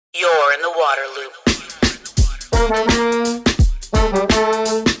You're in the water loop.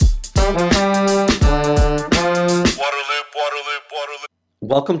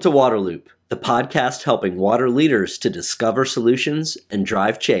 Welcome to Waterloop, the podcast helping water leaders to discover solutions and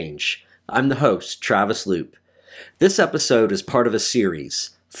drive change. I'm the host, Travis Loop. This episode is part of a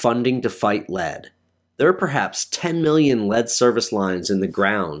series, Funding to Fight Lead. There are perhaps 10 million lead service lines in the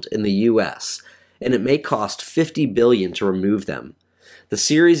ground in the U.S., and it may cost $50 billion to remove them. The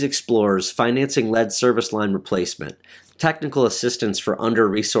series explores financing lead service line replacement, technical assistance for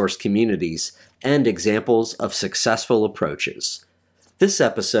under-resourced communities, and examples of successful approaches. This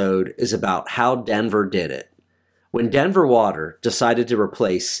episode is about how Denver did it. When Denver Water decided to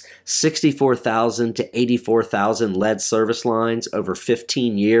replace 64,000 to 84,000 lead service lines over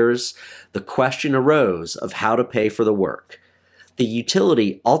 15 years, the question arose of how to pay for the work. The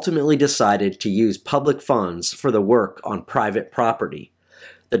utility ultimately decided to use public funds for the work on private property.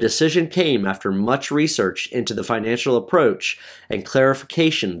 The decision came after much research into the financial approach and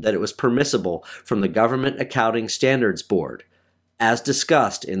clarification that it was permissible from the Government Accounting Standards Board. As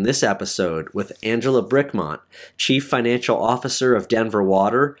discussed in this episode with Angela Brickmont, Chief Financial Officer of Denver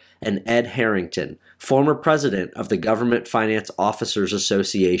Water, and Ed Harrington, former president of the Government Finance Officers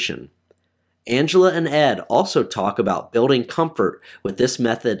Association. Angela and Ed also talk about building comfort with this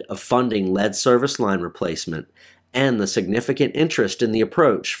method of funding lead service line replacement and the significant interest in the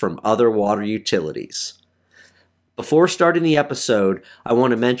approach from other water utilities. Before starting the episode, I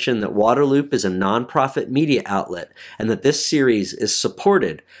want to mention that Waterloop is a nonprofit media outlet and that this series is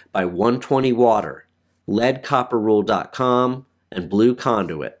supported by 120 Water, leadcopperrule.com, and Blue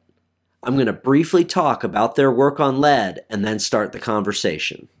Conduit. I'm going to briefly talk about their work on lead and then start the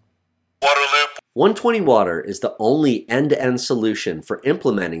conversation. Waterloop. 120 Water is the only end-to-end solution for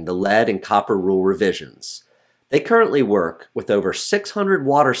implementing the lead and copper rule revisions. They currently work with over 600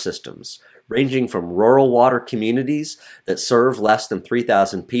 water systems, ranging from rural water communities that serve less than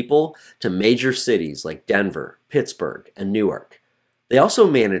 3,000 people to major cities like Denver, Pittsburgh, and Newark. They also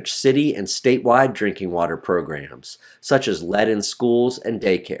manage city and statewide drinking water programs, such as lead in schools and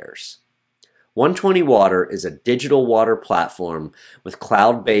daycares. 120 Water is a digital water platform with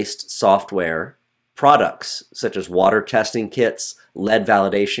cloud-based software, products such as water testing kits, lead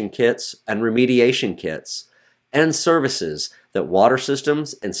validation kits, and remediation kits, and services that water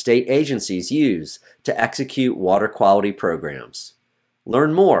systems and state agencies use to execute water quality programs.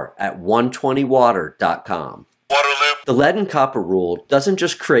 Learn more at 120water.com. Waterloop. The lead and copper rule doesn't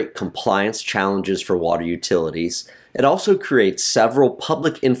just create compliance challenges for water utilities, it also creates several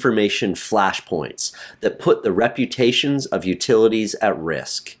public information flashpoints that put the reputations of utilities at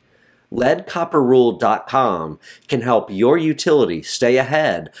risk. Leadcopperrule.com can help your utility stay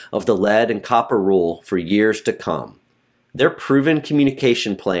ahead of the lead and copper rule for years to come. Their proven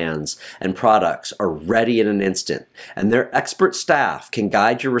communication plans and products are ready in an instant, and their expert staff can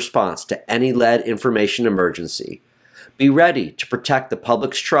guide your response to any lead information emergency. Be ready to protect the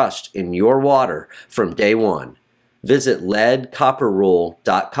public's trust in your water from day one. Visit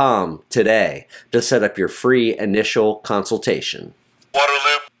leadcopperrule.com today to set up your free initial consultation.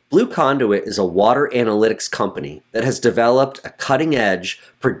 Waterloop. Blue Conduit is a water analytics company that has developed a cutting-edge,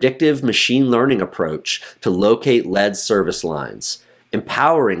 predictive machine learning approach to locate lead service lines,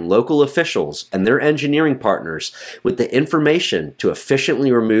 empowering local officials and their engineering partners with the information to efficiently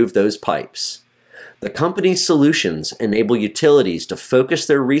remove those pipes. The company's solutions enable utilities to focus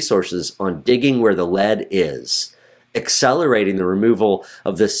their resources on digging where the lead is, accelerating the removal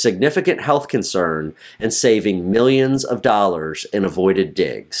of this significant health concern and saving millions of dollars in avoided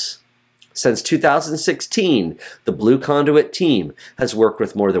digs. Since 2016, the Blue Conduit team has worked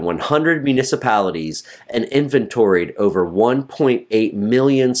with more than 100 municipalities and inventoried over 1.8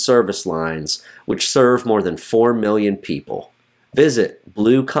 million service lines, which serve more than 4 million people. Visit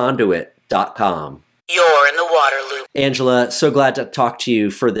blueconduit.com. You're in the water loop. Angela, so glad to talk to you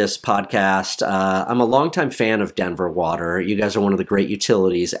for this podcast. I'm a longtime fan of Denver Water. You guys are one of the great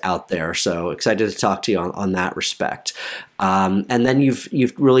utilities out there, so excited to talk to you on that respect. And then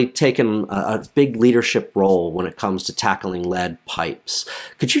you've really taken a big leadership role when it comes to tackling lead pipes.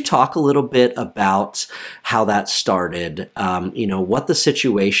 Could you talk a little bit about how that started? What the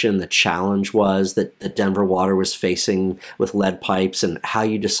situation, the challenge was that Denver Water was facing with lead pipes, and how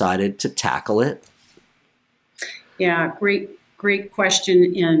you decided to tackle it? Yeah, great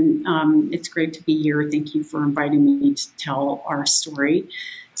question, and it's great to be here. Thank you for inviting me to tell our story.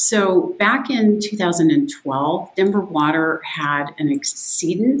 So back in 2012, Denver Water had an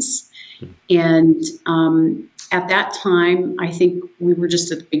exceedance, and at that time, I think we were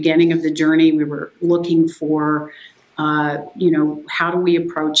just at the beginning of the journey. We were looking for how do we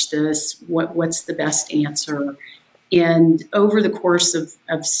approach this? What's the best answer? And over the course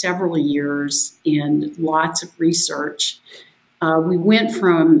of several years and lots of research, we went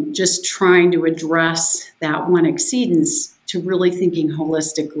from just trying to address that one exceedance to really thinking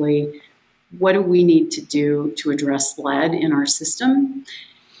holistically, what do we need to do to address lead in our system?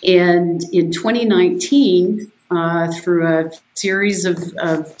 And in 2019, through a series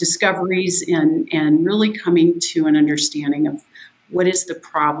of discoveries and really coming to an understanding of what is the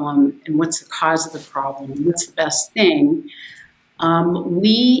problem and what's the cause of the problem, and what's the best thing,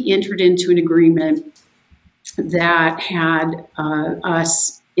 we entered into an agreement that had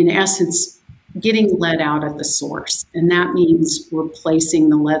us, in essence, getting lead out at the source. And that means replacing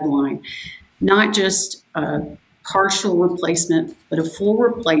the lead line, not just a partial replacement, but a full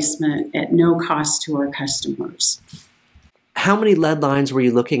replacement at no cost to our customers. How many lead lines were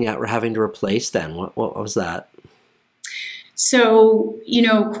you looking at or having to replace then? What was that? So,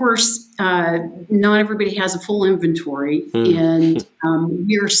 of course, not everybody has a full inventory, and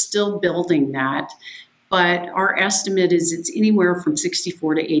we're still building that. But our estimate is it's anywhere from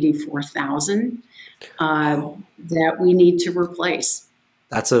 64 to 84,000 that we need to replace.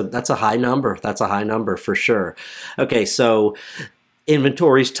 That's a high number. That's a high number for sure. Okay, so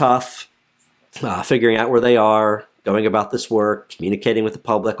inventory's tough, figuring out where they are, going about this work, communicating with the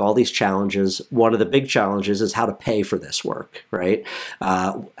public, all these challenges. One of the big challenges is how to pay for this work, right?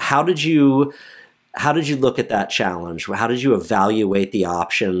 How did you look at that challenge? How did you evaluate the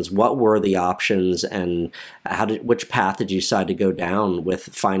options? What were the options, and which path did you decide to go down with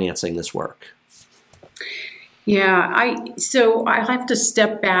financing this work? Yeah, I have to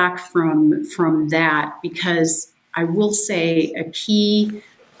step back from that, because I will say a key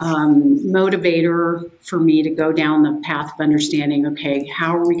motivator for me to go down the path of understanding, okay,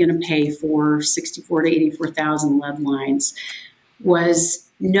 how are we going to pay for 64 to 84,000 lead lines, was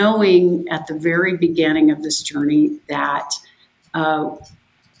knowing at the very beginning of this journey that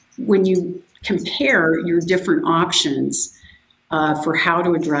when you compare your different options for how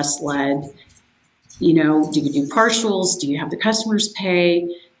to address lead, do you do partials? Do you have the customers pay?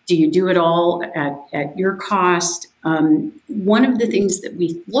 Do you do it all at your cost? One of the things that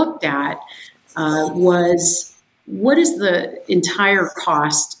we looked at was, what is the entire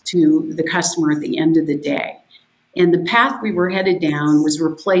cost to the customer at the end of the day? And the path we were headed down was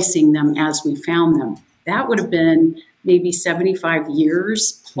replacing them as we found them. That would have been maybe 75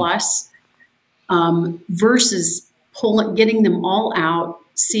 years plus, versus getting them all out,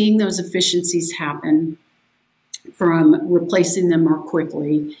 seeing those efficiencies happen from replacing them more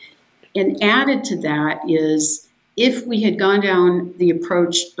quickly. And added to that is, if we had gone down the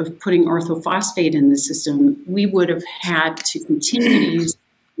approach of putting orthophosphate in the system, we would have had to continue to use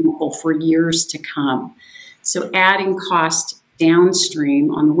chemical for years to come. So adding cost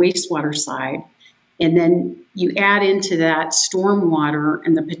downstream on the wastewater side, and then you add into that stormwater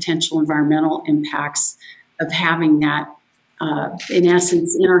and the potential environmental impacts of having that, in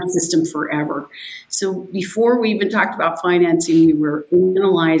essence, in our system forever. So before we even talked about financing, we were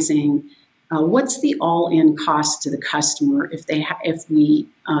analyzing what's the all-in cost to the customer if we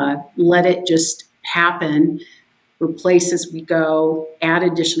let it just happen, replace as we go, add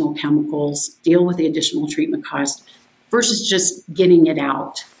additional chemicals, deal with the additional treatment cost, versus just getting it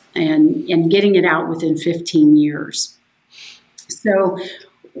out and getting it out within 15 years. So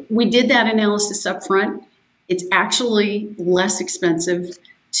we did that analysis up front. It's actually less expensive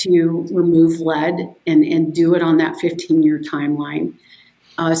to remove lead and do it on that 15-year timeline.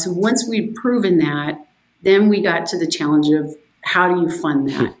 So once we'd proven that, then we got to the challenge of, how do you fund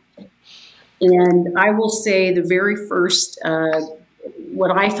that? And I will say the very first,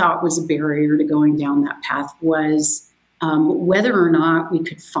 what I thought was a barrier to going down that path was whether or not we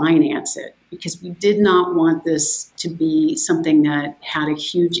could finance it, because we did not want this to be something that had a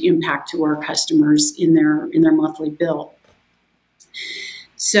huge impact to our customers in their monthly bill.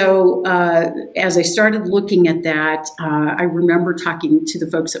 So as I started looking at that, I remember talking to the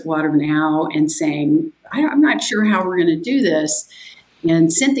folks at Water Now and saying, I'm not sure how we're going to do this.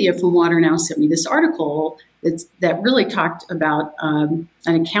 And Cynthia from Water Now sent me this article that really talked about an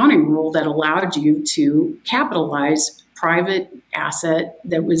accounting rule that allowed you to capitalize private asset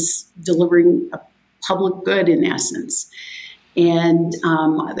that was delivering a public good, in essence. And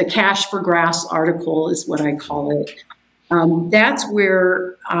the Cash for Grass article is what I call it. That's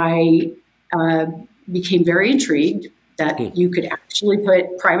where I became very intrigued that you could actually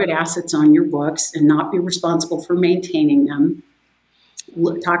put private assets on your books and not be responsible for maintaining them.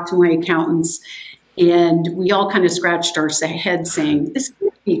 Talked to my accountants, and we all kind of scratched our heads saying, this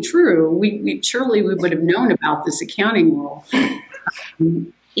can't be true, we surely we would have known about this accounting rule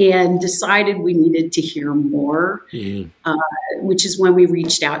and decided we needed to hear more, which is when we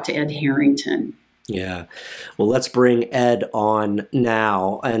reached out to Ed Harrington. Yeah. Well, let's bring Ed on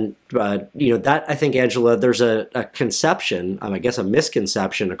now. And, that, I think, Angela, there's a conception, I guess a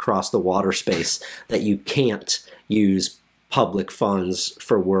misconception across the water space that you can't use public funds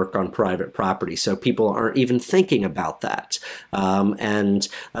for work on private property. So people aren't even thinking about that. And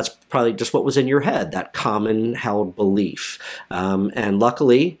that's probably just what was in your head, that common held belief. And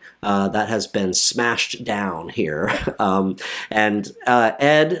luckily, that has been smashed down here.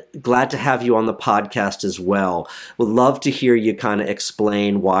 Ed, glad to have you on the podcast as well. Would love to hear you kind of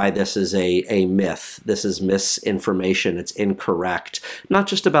explain why this is a myth. This is misinformation. It's incorrect. Not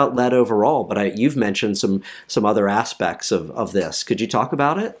just about lead overall, but you've mentioned some other aspects of this. Could you talk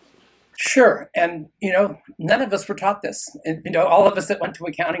about it? Sure. And, none of us were taught this. And, all of us that went to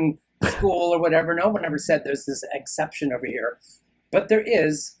accounting school or whatever, no one ever said there's this exception over here. But there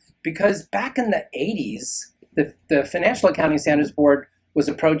is, because back in the 80s, the Financial Accounting Standards Board was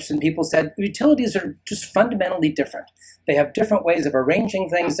approached and people said utilities are just fundamentally different. They have different ways of arranging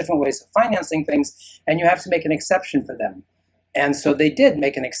things, different ways of financing things, and you have to make an exception for them. And so they did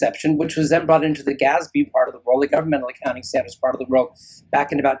make an exception, which was then brought into the GASB part of the world, the Governmental Accounting Standards part of the world,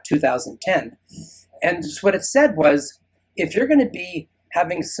 back in about 2010. And so what it said was, if you're going to be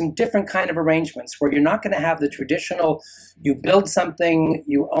having some different kind of arrangements where you're not going to have the traditional, you build something,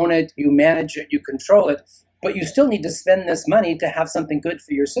 you own it, you manage it, you control it, but you still need to spend this money to have something good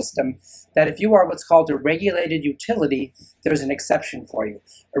for your system, that if you are what's called a regulated utility, there's an exception for you.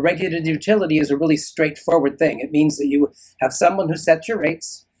 A regulated utility is a really straightforward thing. It means that you have someone who sets your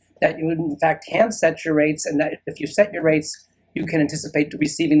rates, that you in fact hand set your rates, and that if you set your rates, you can anticipate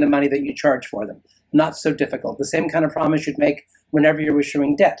receiving the money that you charge for them. Not so difficult. The same kind of promise you'd make whenever you're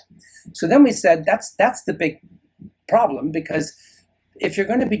issuing debt. So then we said that's the big problem, because if you're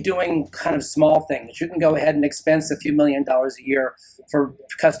going to be doing kind of small things, you can go ahead and expense a few $1 million a year for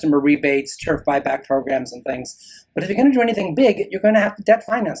customer rebates, turf buyback programs and things. But if you're going to do anything big, you're going to have to debt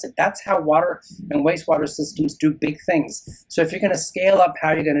finance it. That's how water and wastewater systems do big things. So if you're going to scale up, how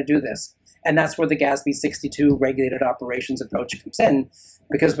are you going to do this? And that's where the GASB 62 regulated operations approach comes in,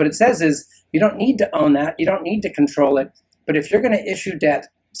 because what it says is you don't need to own that, you don't need to control it, but if you're going to issue debt,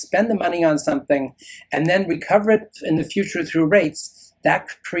 spend the money on something, and then recover it in the future through rates, that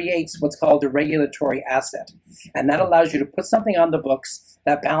creates what's called a regulatory asset. And that allows you to put something on the books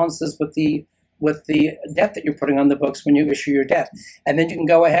that balances with the debt that you're putting on the books when you issue your debt. And then you can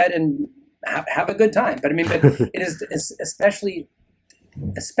go ahead and have a good time. But it is especially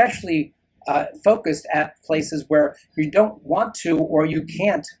focused at places where you don't want to or you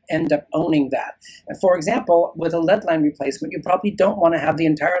can't end up owning that. And for example, with a lead line replacement, you probably don't want to have the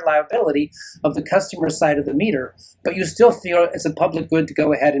entire liability of the customer side of the meter, but you still feel it's a public good to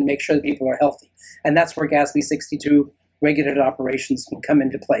go ahead and make sure that people are healthy. And that's where GASB 62 regulated operations can come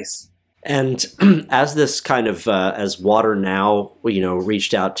into place. And as this kind of, as Water Now,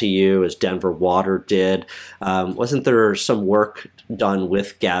 reached out to you, as Denver Water did, wasn't there some work done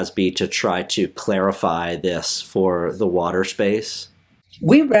with GASB to try to clarify this for the water space?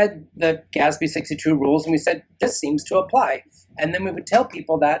 We read the GASB 62 rules and we said, this seems to apply. And then we would tell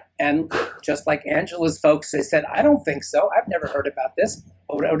people that, and just like Angela's folks, they said, I don't think so. I've never heard about this.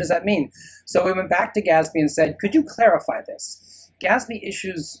 What does that mean? So we went back to GASB and said, could you clarify this? GASB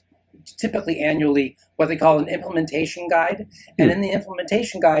issues typically annually what they call an implementation guide. And in the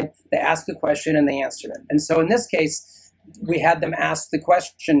implementation guide, they ask a question and they answer it. And so in this case, we had them ask the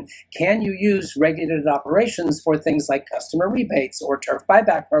question, can you use regulated operations for things like customer rebates or turf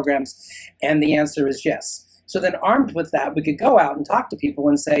buyback programs? And the answer is yes. So then armed with that, we could go out and talk to people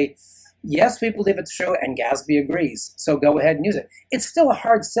and say, yes, we believe it's true, and GASB agrees. So go ahead and use it. It's still a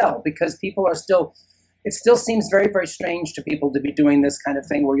hard sell because people are still, it still seems very, very strange to people to be doing this kind of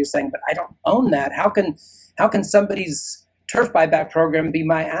thing where you're saying, but I don't own that. How can somebody's turf buyback program be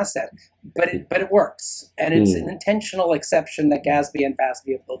my asset? But it works. And it's an intentional exception that GASB and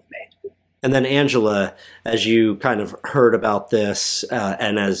FASB have both made. And then Angela, as you kind of heard about this,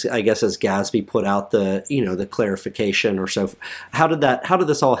 and as GASB put out the clarification or so, how did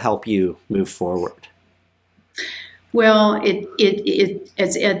this all help you move forward? Well, it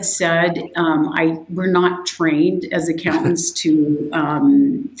as Ed said, we're not trained as accountants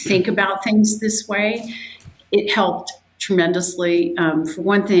to think about things this way. It helped tremendously. For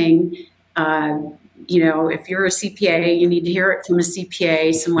one thing, if you're a CPA, you need to hear it from a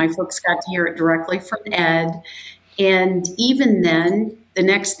CPA. So my folks got to hear it directly from Ed. And even then, the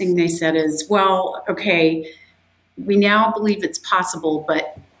next thing they said is, well, okay, we now believe it's possible,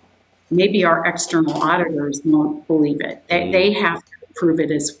 but maybe our external auditors won't believe it. They have to prove it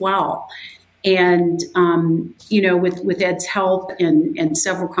as well. And, with Ed's help and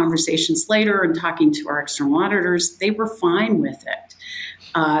several conversations later and talking to our external auditors, they were fine with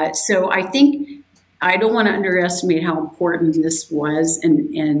it. So I think I don't want to underestimate how important this was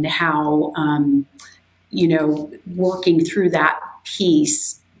and how, working through that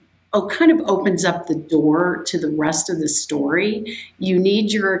piece kind of opens up the door to the rest of the story. You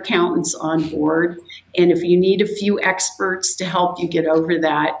need your accountants on board. And if you need a few experts to help you get over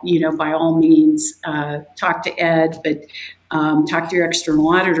that, by all means, talk to Ed, but talk to your external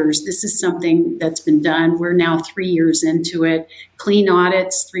auditors. This is something that's been done. We're now 3 years into it. Clean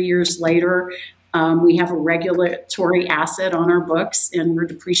audits 3 years later. We have a regulatory asset on our books, and we're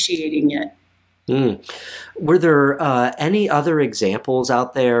depreciating it. Were there any other examples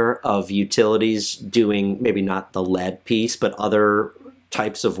out there of utilities doing maybe not the lead piece, but other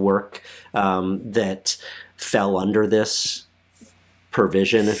types of work that fell under this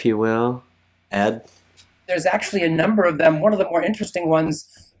provision, if you will? Ed? There's actually a number of them. One of the more interesting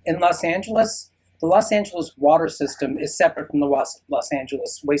ones in Los Angeles, the Los Angeles water system is separate from the Los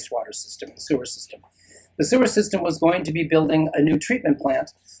Angeles wastewater system, the sewer system. The sewer system was going to be building a new treatment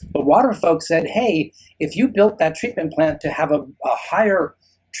plant. The water folks said, hey, if you built that treatment plant to have a higher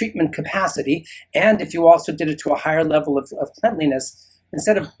treatment capacity, and if you also did it to a higher level of cleanliness,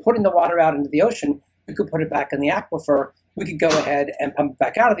 instead of putting the water out into the ocean, we could put it back in the aquifer. We could go ahead and pump it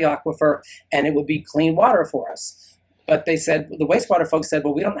back out of the aquifer, and it would be clean water for us. But they said, the wastewater folks said,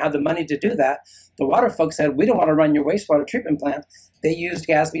 well, we don't have the money to do that. The water folks said, we don't want to run your wastewater treatment plant. They used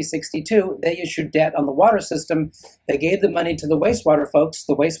GASB 62. They issued debt on the water system. They gave the money to the wastewater folks.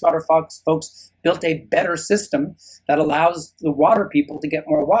 The wastewater folks built a better system that allows the water people to get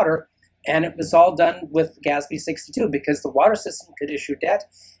more water. And it was all done with GASB 62 because the water system could issue debt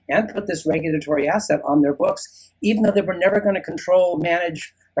and put this regulatory asset on their books, even though they were never going to control,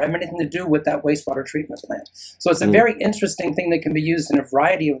 manage, or have anything to do with that wastewater treatment plant. So it's a very interesting thing that can be used in a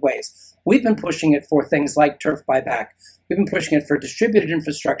variety of ways. We've been pushing it for things like turf buyback. We've been pushing it for distributed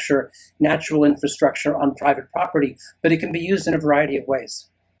infrastructure, natural infrastructure on private property, but it can be used in a variety of ways.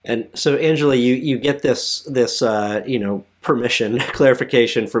 And so, Angela, you get this permission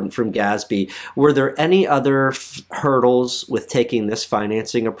clarification from GASB. Were there any other hurdles with taking this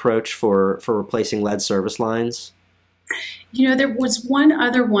financing approach for replacing lead service lines? There was one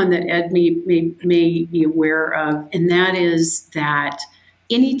other one that Ed may be aware of, and that is that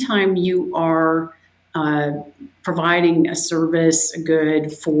anytime you are providing a service, a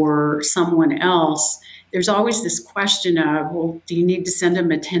good for someone else, there's always this question of, well, do you need to send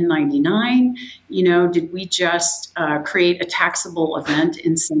them a 1099? Did we just create a taxable event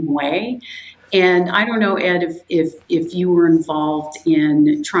in some way? And I don't know, Ed, if you were involved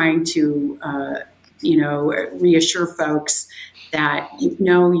in trying to reassure folks that,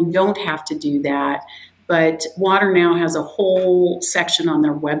 no, you don't have to do that. But Water Now has a whole section on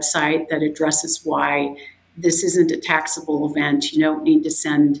their website that addresses why this isn't a taxable event. You don't need to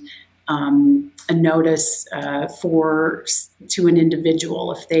send a notice to an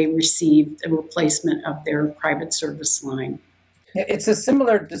individual if they received a replacement of their private service line. It's a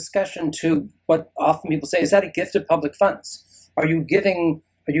similar discussion to what often people say, is that a gift of public funds? Are you giving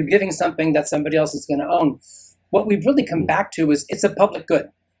something that somebody else is going to own? What we've really come back to is it's a public good.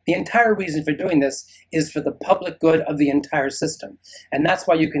 The entire reason for doing this is for the public good of the entire system. And that's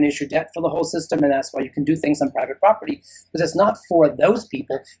why you can issue debt for the whole system, and that's why you can do things on private property, because it's not for those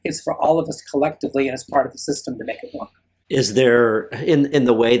people, it's for all of us collectively and as part of the system to make it work. Is there, in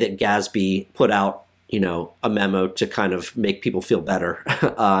the way that GASB put out a memo to kind of make people feel better,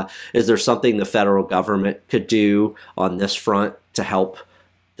 is there something the federal government could do on this front to help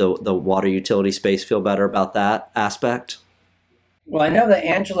the water utility space feel better about that aspect? Well, I know that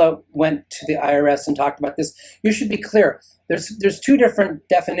Angela went to the IRS and talked about this. You should be clear. There's two different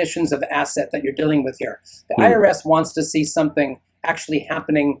definitions of asset that you're dealing with here. The IRS wants to see something actually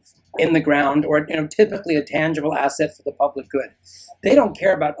happening in the ground, or typically a tangible asset for the public good. They don't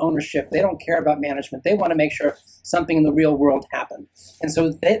care about ownership. They don't care about management. They want to make sure something in the real world happened. And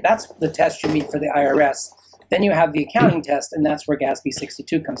so that's the test you meet for the IRS. Then you have the accounting test, and that's where GASB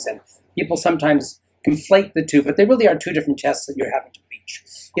 62 comes in. People sometimes conflate the two, but they really are two different tests that you're having to reach.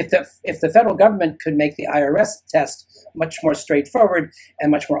 If the federal government could make the IRS test much more straightforward and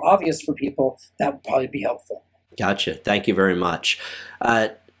much more obvious for people, that would probably be helpful. Gotcha. Thank you very much.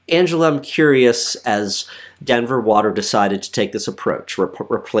 Angela, I'm curious, as Denver Water decided to take this approach,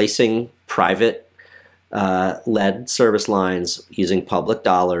 replacing private lead service lines using public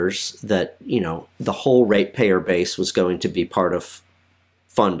dollars, that the whole ratepayer base was going to be part of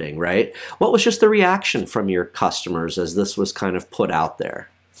funding, right? What was just the reaction from your customers as this was kind of put out there?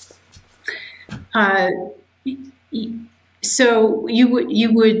 So you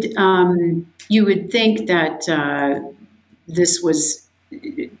would think that this was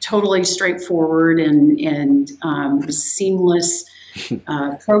totally straightforward and seamless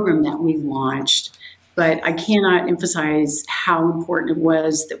program that we launched. But I cannot emphasize how important it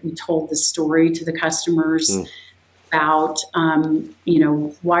was that we told the story to the customers about,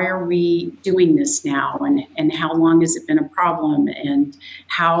 why are we doing this now, and how long has it been a problem, and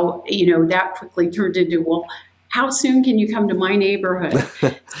how, that quickly turned into, well, how soon can you come to my neighborhood?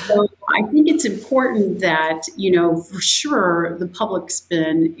 So I think it's important that, for sure, the public's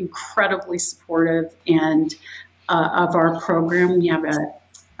been incredibly supportive and of our program. We have a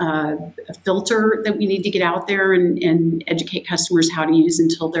filter that we need to get out there and educate customers how to use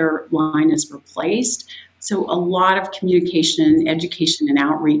until their line is replaced. So a lot of communication, education, and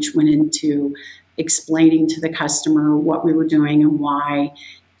outreach went into explaining to the customer what we were doing and why.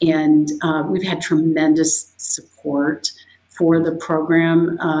 And we've had tremendous support for the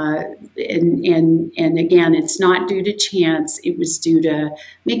program. And again, it's not due to chance. It was due to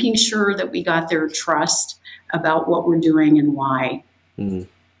making sure that we got their trust about what we're doing and why. Mm-hmm.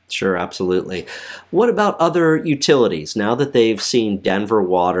 Sure, absolutely. What about other utilities? Now that they've seen Denver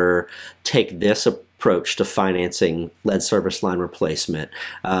Water take this approach to financing lead service line replacement,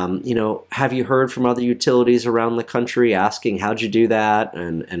 have you heard from other utilities around the country asking how'd you do that,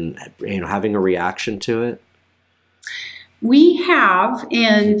 and having a reaction to it? We have,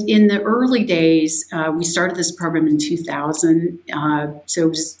 and in the early days, we started this program in 2000,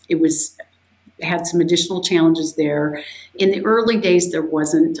 so it was had some additional challenges there. In the early days, there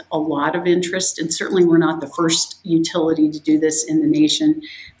wasn't a lot of interest, and certainly we're not the first utility to do this in the nation,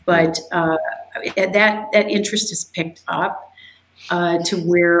 but that interest has picked up to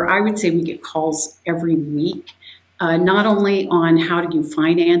where I would say we get calls every week, not only on how do you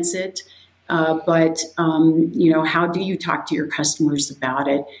finance it, but how do you talk to your customers about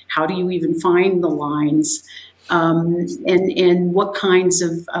it? How do you even find the lines? And what kinds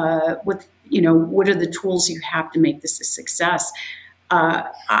of what are the tools you have to make this a success?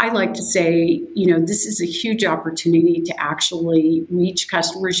 I like to say, this is a huge opportunity to actually reach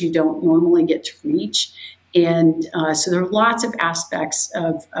customers you don't normally get to reach. And so there are lots of aspects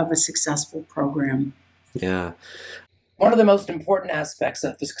of a successful program. Yeah. One of the most important aspects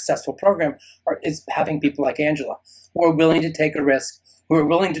of a successful program is having people like Angela who are willing to take a risk, who are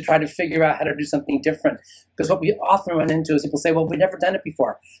willing to try to figure out how to do something different. Because what we often run into is people say, well, we've never done it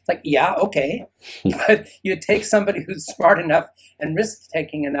before. It's like, yeah, okay. But you take somebody who's smart enough and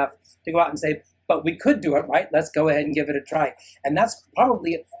risk-taking enough to go out and say, but we could do it, right? Let's go ahead and give it a try. And that's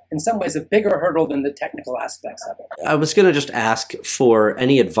probably, in some ways, a bigger hurdle than the technical aspects of it. I was going to just ask for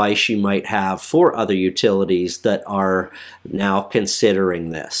any advice you might have for other utilities that are now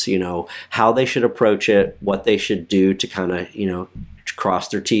considering this, how they should approach it, what they should do to kind of, cross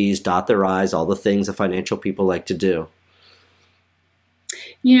their T's, dot their I's, all the things that financial people like to do.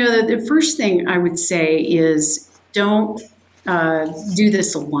 The first thing I would say is don't do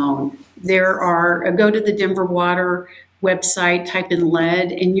this alone. Go to the Denver Water website, type in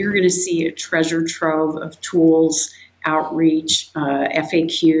lead, and you're going to see a treasure trove of tools, outreach,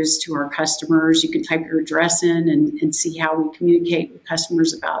 FAQs to our customers. You can type your address in and see how we communicate with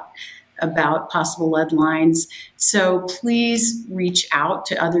customers about possible lead lines. So please reach out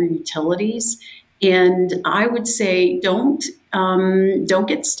to other utilities. And I would say don't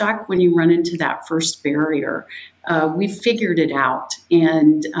get stuck when you run into that first barrier. We've figured it out,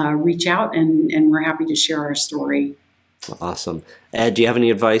 and reach out, and we're happy to share our story. Awesome. Ed, do you have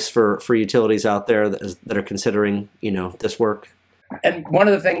any advice for utilities out there that are considering, this work? And one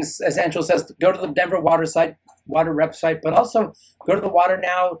of the things, as Angela says, go to the Denver Water website, but also go to the Water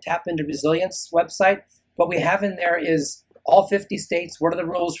Now Tap into Resilience website. What we have in there is all 50 states. What are the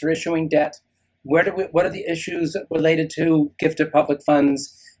rules for issuing debt? What are the issues related to gifted public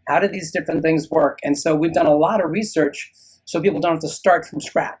funds? How do these different things work? And so we've done a lot of research so people don't have to start from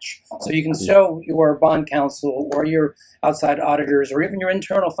scratch. So you can show your bond counsel or your outside auditors or even your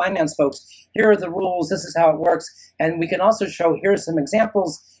internal finance folks, here are the rules, this is how it works. And we can also show, here's some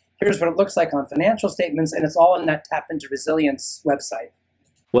examples, here's what it looks like on financial statements, and it's all in that Tap into Resilience website.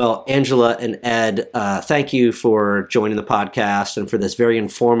 Well, Angela and Ed, thank you for joining the podcast and for this very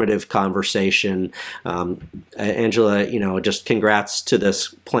informative conversation. Angela, just congrats to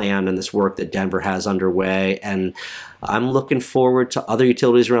this plan and this work that Denver has underway. And I'm looking forward to other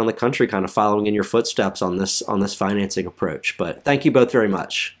utilities around the country kind of following in your footsteps on this financing approach. But thank you both very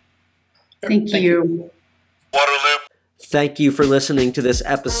much. Thank you. Water Loop. Thank you for listening to this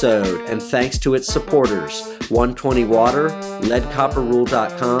episode, and thanks to its supporters, 120 Water,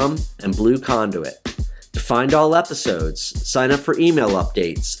 leadcopperrule.com, and Blue Conduit. To find all episodes, sign up for email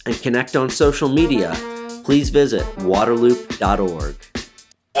updates, and connect on social media, please visit waterloop.org.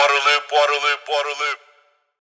 Waterloop, Waterloop, Waterloop.